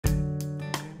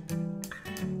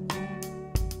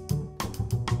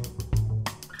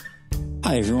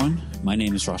Hi, everyone. My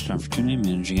name is Ross Fortune,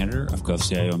 Managing Editor of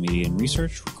GovCIO Media and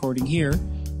Research, recording here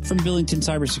from Billington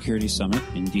Cybersecurity Summit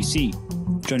in D.C.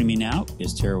 Joining me now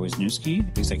is Tara Wisniewski,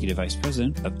 Executive Vice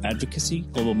President of Advocacy,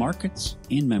 Global Markets,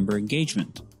 and Member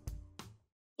Engagement.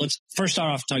 Let's first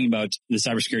start off talking about the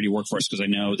cybersecurity workforce, because I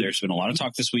know there's been a lot of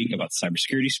talk this week about the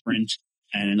cybersecurity sprint,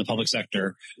 and in the public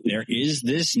sector, there is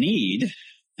this need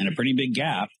and a pretty big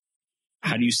gap.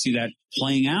 How do you see that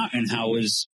playing out, and how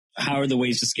are the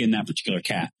ways to skin that particular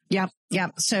cat? Yep.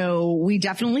 So we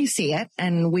definitely see it,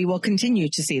 and we will continue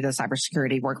to see the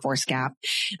cybersecurity workforce gap.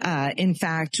 In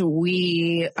fact,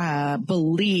 we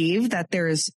believe that there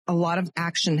is a lot of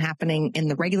action happening in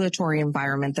the regulatory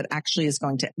environment that actually is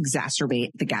going to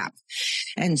exacerbate the gap.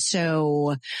 And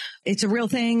so it's a real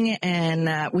thing,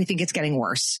 and we think it's getting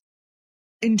worse.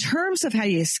 In terms of how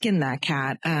you skin that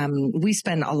cat, we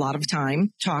spend a lot of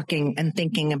time talking and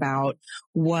thinking about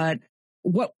what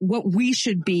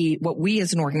we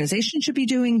as an organization should be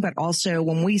doing, but also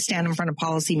when we stand in front of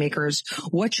policymakers,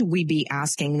 what should we be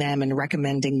asking them and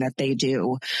recommending that they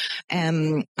do?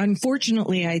 And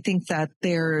unfortunately, I think that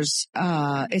there's,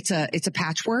 it's a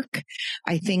patchwork.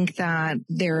 I think that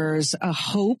there's a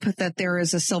hope that there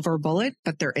is a silver bullet,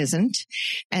 but there isn't.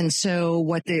 And so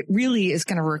what it really is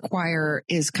going to require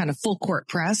is kind of full court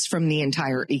press from the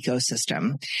entire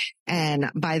ecosystem.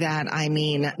 And by that, I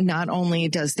mean, not only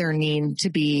does there need to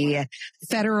be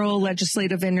federal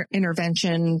legislative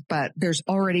intervention, but there's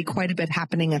already quite a bit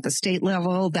happening at the state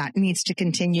level that needs to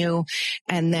continue.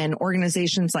 And then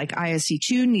organizations like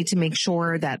ISC2 need to make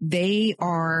sure that they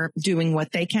are doing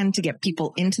what they can to get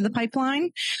people into the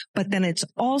pipeline. But then it's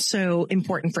also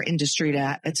important for industry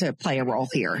to play a role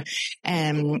here.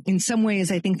 And in some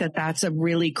ways, I think that that's a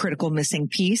really critical missing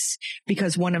piece,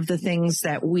 because one of the things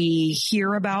that we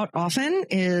hear about often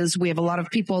is we have a lot of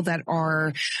people that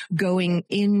are going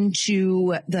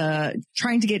into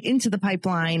trying to get into the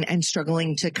pipeline and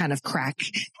struggling to kind of crack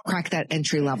that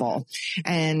entry level.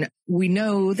 And we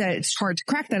know that it's hard to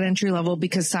crack that entry level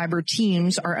because cyber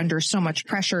teams are under so much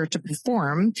pressure to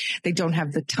perform. They don't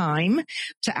have the time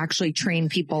to actually train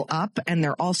people up, and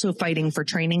they're also fighting for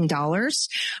training dollars.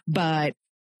 But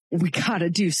we got to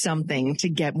do something to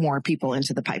get more people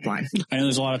into the pipeline. I know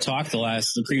there's a lot of talk.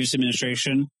 The previous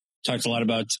administration talked a lot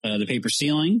about the paper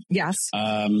ceiling. Yes.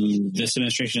 This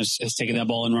administration has taken that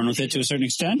ball and run with it to a certain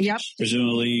extent. Yep.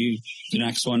 Presumably the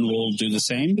next one will do the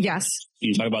same. Yes. Can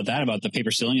you talk about that, about the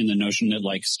paper ceiling and the notion that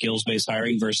like skills-based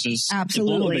hiring versus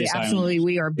Absolutely. hiring?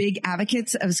 We are big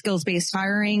advocates of skills-based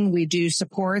hiring. We do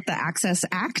support the Access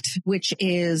Act, which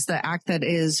is the act that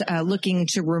is looking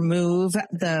to remove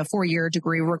the 4-year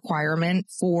degree requirement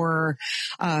for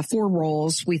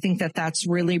roles. We think that that's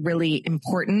really, really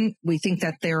important. We think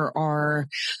that there are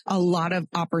a lot of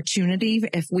opportunity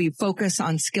if we focus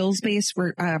on skills-based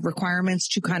requirements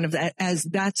to kind of, as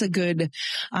that's a good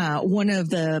one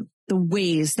of the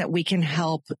ways that we can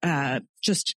help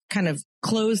just kind of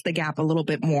close the gap a little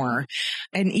bit more.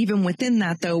 And even within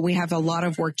that, though, we have a lot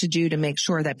of work to do to make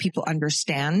sure that people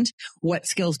understand what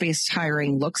skills-based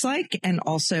hiring looks like. And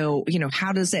also,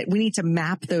 we need to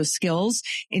map those skills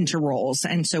into roles.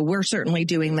 And so we're certainly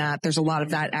doing that. There's a lot of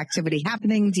that activity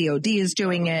happening. DOD is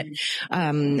doing it.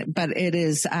 But it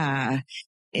is,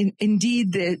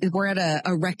 Indeed, we're at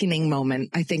a reckoning moment,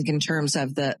 I think, in terms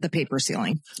of the paper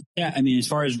ceiling. Yeah, I mean, as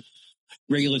far as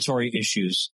regulatory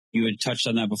issues, you had touched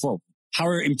on that before. How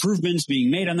are improvements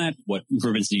being made on that? What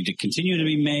improvements need to continue to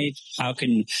be made? How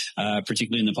can,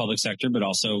 particularly in the public sector, but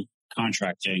also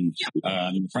contracting,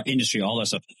 industry, all that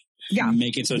stuff,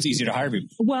 make it so it's easier to hire people?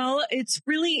 Well, it's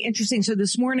really interesting. So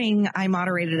this morning I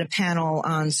moderated a panel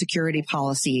on security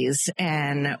policies,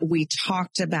 and we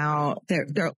talked about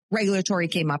the regulatory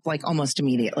came up like almost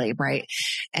immediately, right?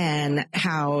 And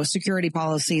how security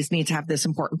policies need to have this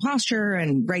important posture,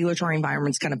 and regulatory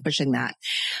environments kind of pushing that.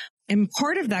 And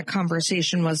part of that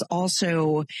conversation was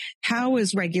also, how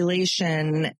is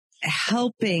regulation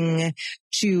helping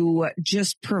to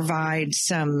just provide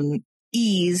some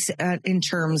ease in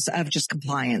terms of just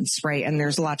compliance, right? And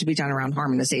there's a lot to be done around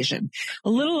harmonization. A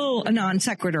little non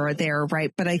sequitur there,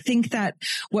 right? But I think that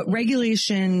what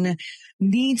regulation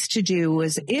needs to do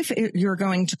is, if you're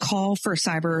going to call for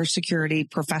cybersecurity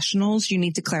professionals, you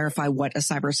need to clarify what a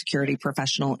cybersecurity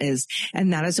professional is.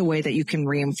 And that is a way that you can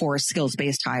reinforce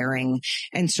skills-based hiring,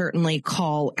 and certainly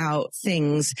call out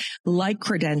things like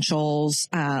credentials,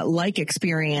 like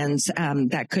experience,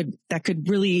 that could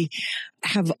really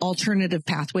have alternative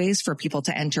pathways for people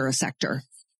to enter a sector.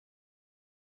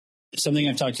 Something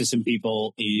I've talked to some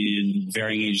people in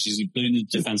varying agencies, including the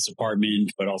Defense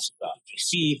Department, but also the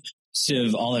GC,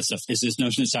 Civ, all that stuff, is this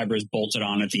notion that cyber is bolted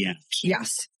on at the end.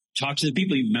 Yes. talk to the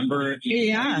people. You remember,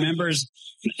 members.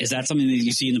 Is that something that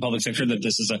you see in the public sector, that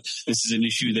this is an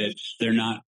issue that they're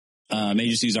not,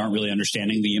 agencies aren't really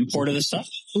understanding the import of this stuff?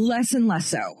 Less and less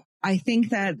so. I think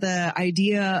that the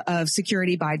idea of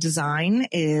security by design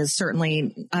is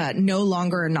certainly no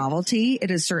longer a novelty. It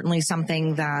is certainly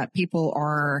something that people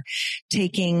are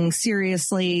taking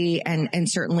seriously and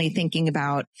certainly thinking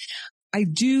about. I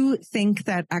do think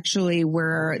that actually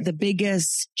where the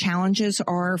biggest challenges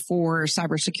are for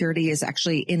cybersecurity is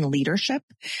actually in leadership,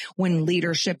 when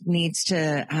leadership needs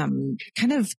to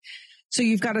so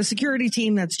you've got a security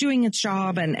team that's doing its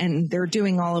job and they're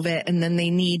doing all of it. And then they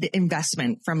need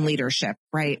investment from leadership,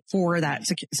 right, for that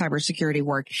cybersecurity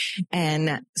work.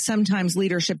 And sometimes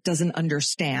leadership doesn't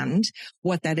understand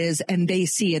what that is, and they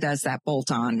see it as that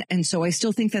bolt on. And so I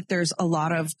still think that there's a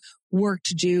lot of work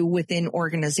to do within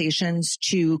organizations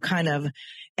to kind of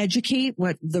educate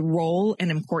what the role and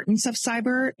importance of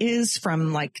cyber is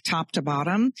from like top to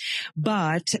bottom.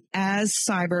 But as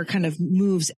cyber kind of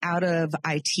moves out of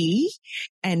IT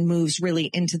and moves really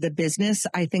into the business,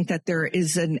 I think that there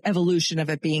is an evolution of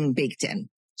it being baked in.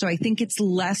 So I think it's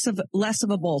less of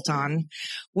a bolt-on.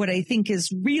 What I think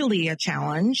is really a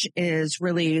challenge is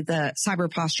really the cyber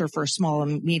posture for small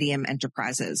and medium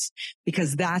enterprises,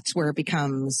 because that's where it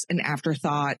becomes an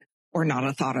afterthought or not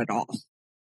a thought at all.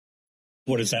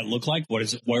 What does that look like? What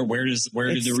is it? Where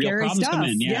do the real problems come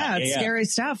in? It's scary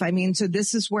stuff. I mean, so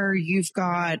this is where you've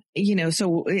got,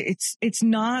 so it's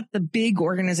not the big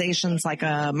organizations like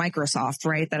a Microsoft,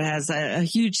 right? That has a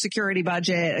huge security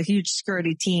budget, a huge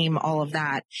security team, all of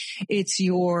that. It's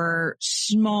your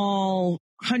small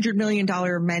 $100 million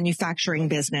manufacturing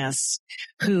business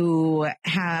who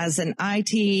has an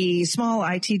small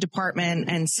IT department,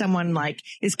 and someone like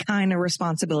is kind of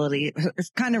responsible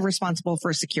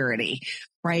for security,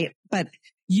 right? But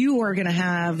you are going to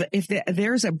have, if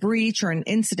there's a breach or an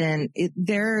incident,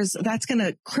 that's going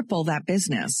to cripple that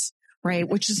business, right?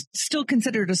 Which is still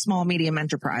considered a small, medium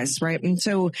enterprise, right? And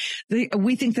so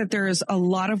we think that there's a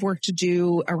lot of work to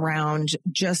do around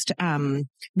just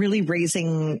really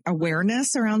raising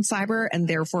awareness around cyber, and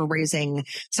therefore raising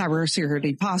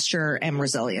cybersecurity posture and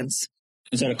resilience.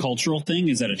 Is that a cultural thing?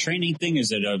 Is that a training thing?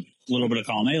 Is it a little bit of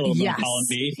column A, a little bit of column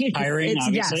B? Hiring,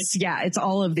 obviously? Yes, yeah, it's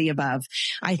all of the above.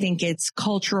 I think it's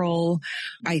cultural.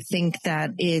 I think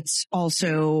that it's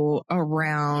also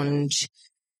around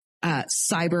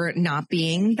cyber not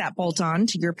being that bolt on,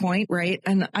 to your point, right?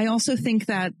 And I also think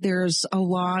that there's a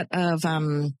lot of,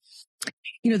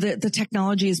 the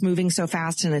technology is moving so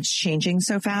fast and it's changing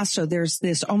so fast. So there's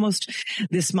this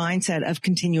mindset of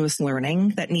continuous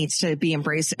learning that needs to be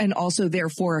embraced, and also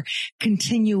therefore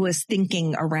continuous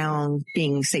thinking around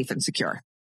being safe and secure.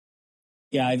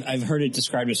 Yeah, I've heard it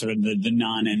described as sort of the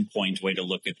non-endpoint way to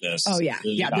look at this. Oh yeah.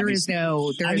 Yeah, there is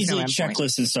no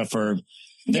checklists and stuff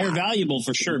they're valuable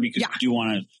for sure, because you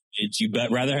want to,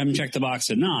 rather have them check the box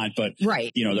than not, but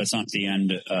right. That's not the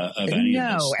end of any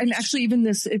of this. And actually even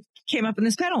it came up in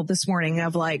this panel this morning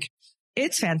of like,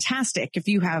 it's fantastic if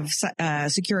you have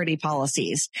security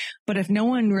policies, but if no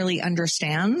one really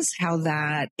understands how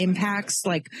that impacts,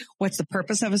 like what's the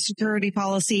purpose of a security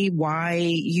policy, why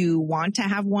you want to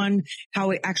have one, how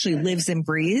it actually lives and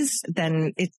breathes,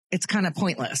 then it's kind of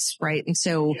pointless, right? And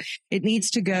so it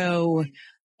needs to go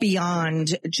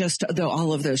beyond just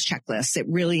all of those checklists. It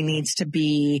really needs to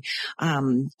be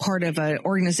part of an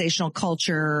organizational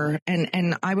culture,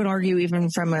 and I would argue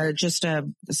even from a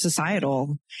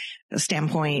societal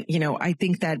standpoint. I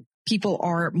think that people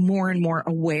are more and more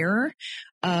aware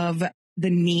of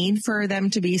the need for them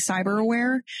to be cyber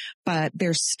aware, but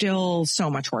there's still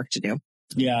so much work to do.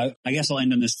 Yeah, I guess I'll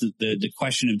end on this. The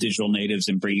question of digital natives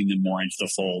and bringing them more into the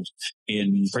fold,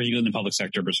 particularly in the public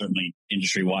sector, but certainly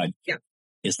industry wide. Yeah.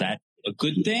 Is that a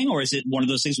good thing, or is it one of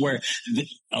those things where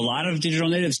a lot of digital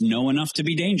natives know enough to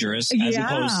be dangerous, as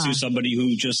opposed to somebody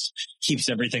who just keeps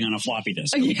everything on a floppy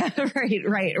disk? Yeah,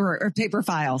 right. Or paper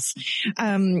files.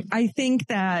 I think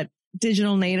that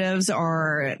digital natives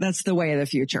that's the way of the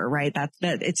future, right? That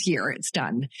it's here, it's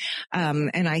done.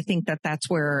 And I think that that's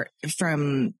where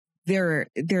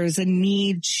there's a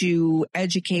need to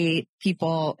educate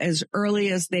people as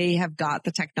early as they have got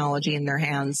the technology in their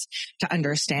hands to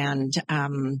understand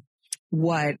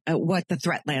what the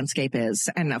threat landscape is.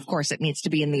 And of course, it needs to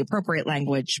be in the appropriate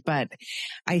language, but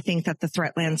I think that the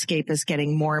threat landscape is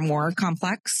getting more and more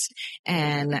complex.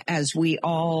 And as we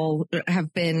all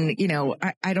have been,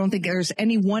 I don't think there's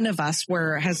any one of us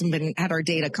where hasn't had our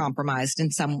data compromised in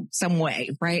some way,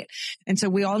 right? And so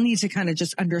we all need to kind of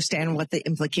just understand what the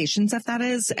implications of that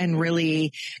is and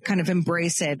really kind of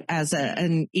embrace it as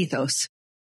an ethos.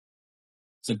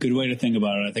 It's a good way to think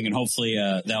about it, I think, and hopefully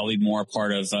that'll be more a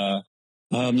part of the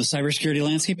cybersecurity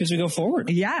landscape as we go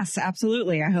forward. Yes,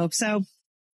 absolutely. I hope so.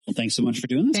 Well, thanks so much for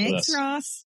doing this with us. Thanks,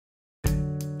 Ross.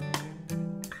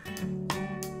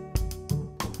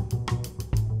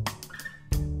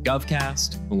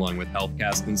 GovCast, along with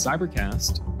HealthCast and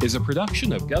Cybercast, is a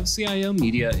production of GovCIO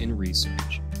Media and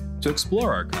Research. To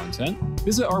explore our content,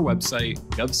 visit our website,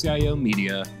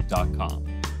 govciomedia.com.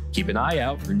 Keep an eye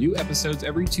out for new episodes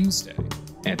every Tuesday.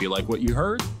 And if you like what you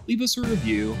heard, leave us a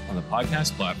review on the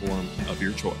podcast platform of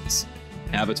your choice.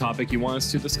 Have a topic you want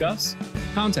us to discuss?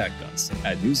 Contact us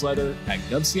at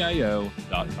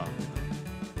newsletter@govcio.com.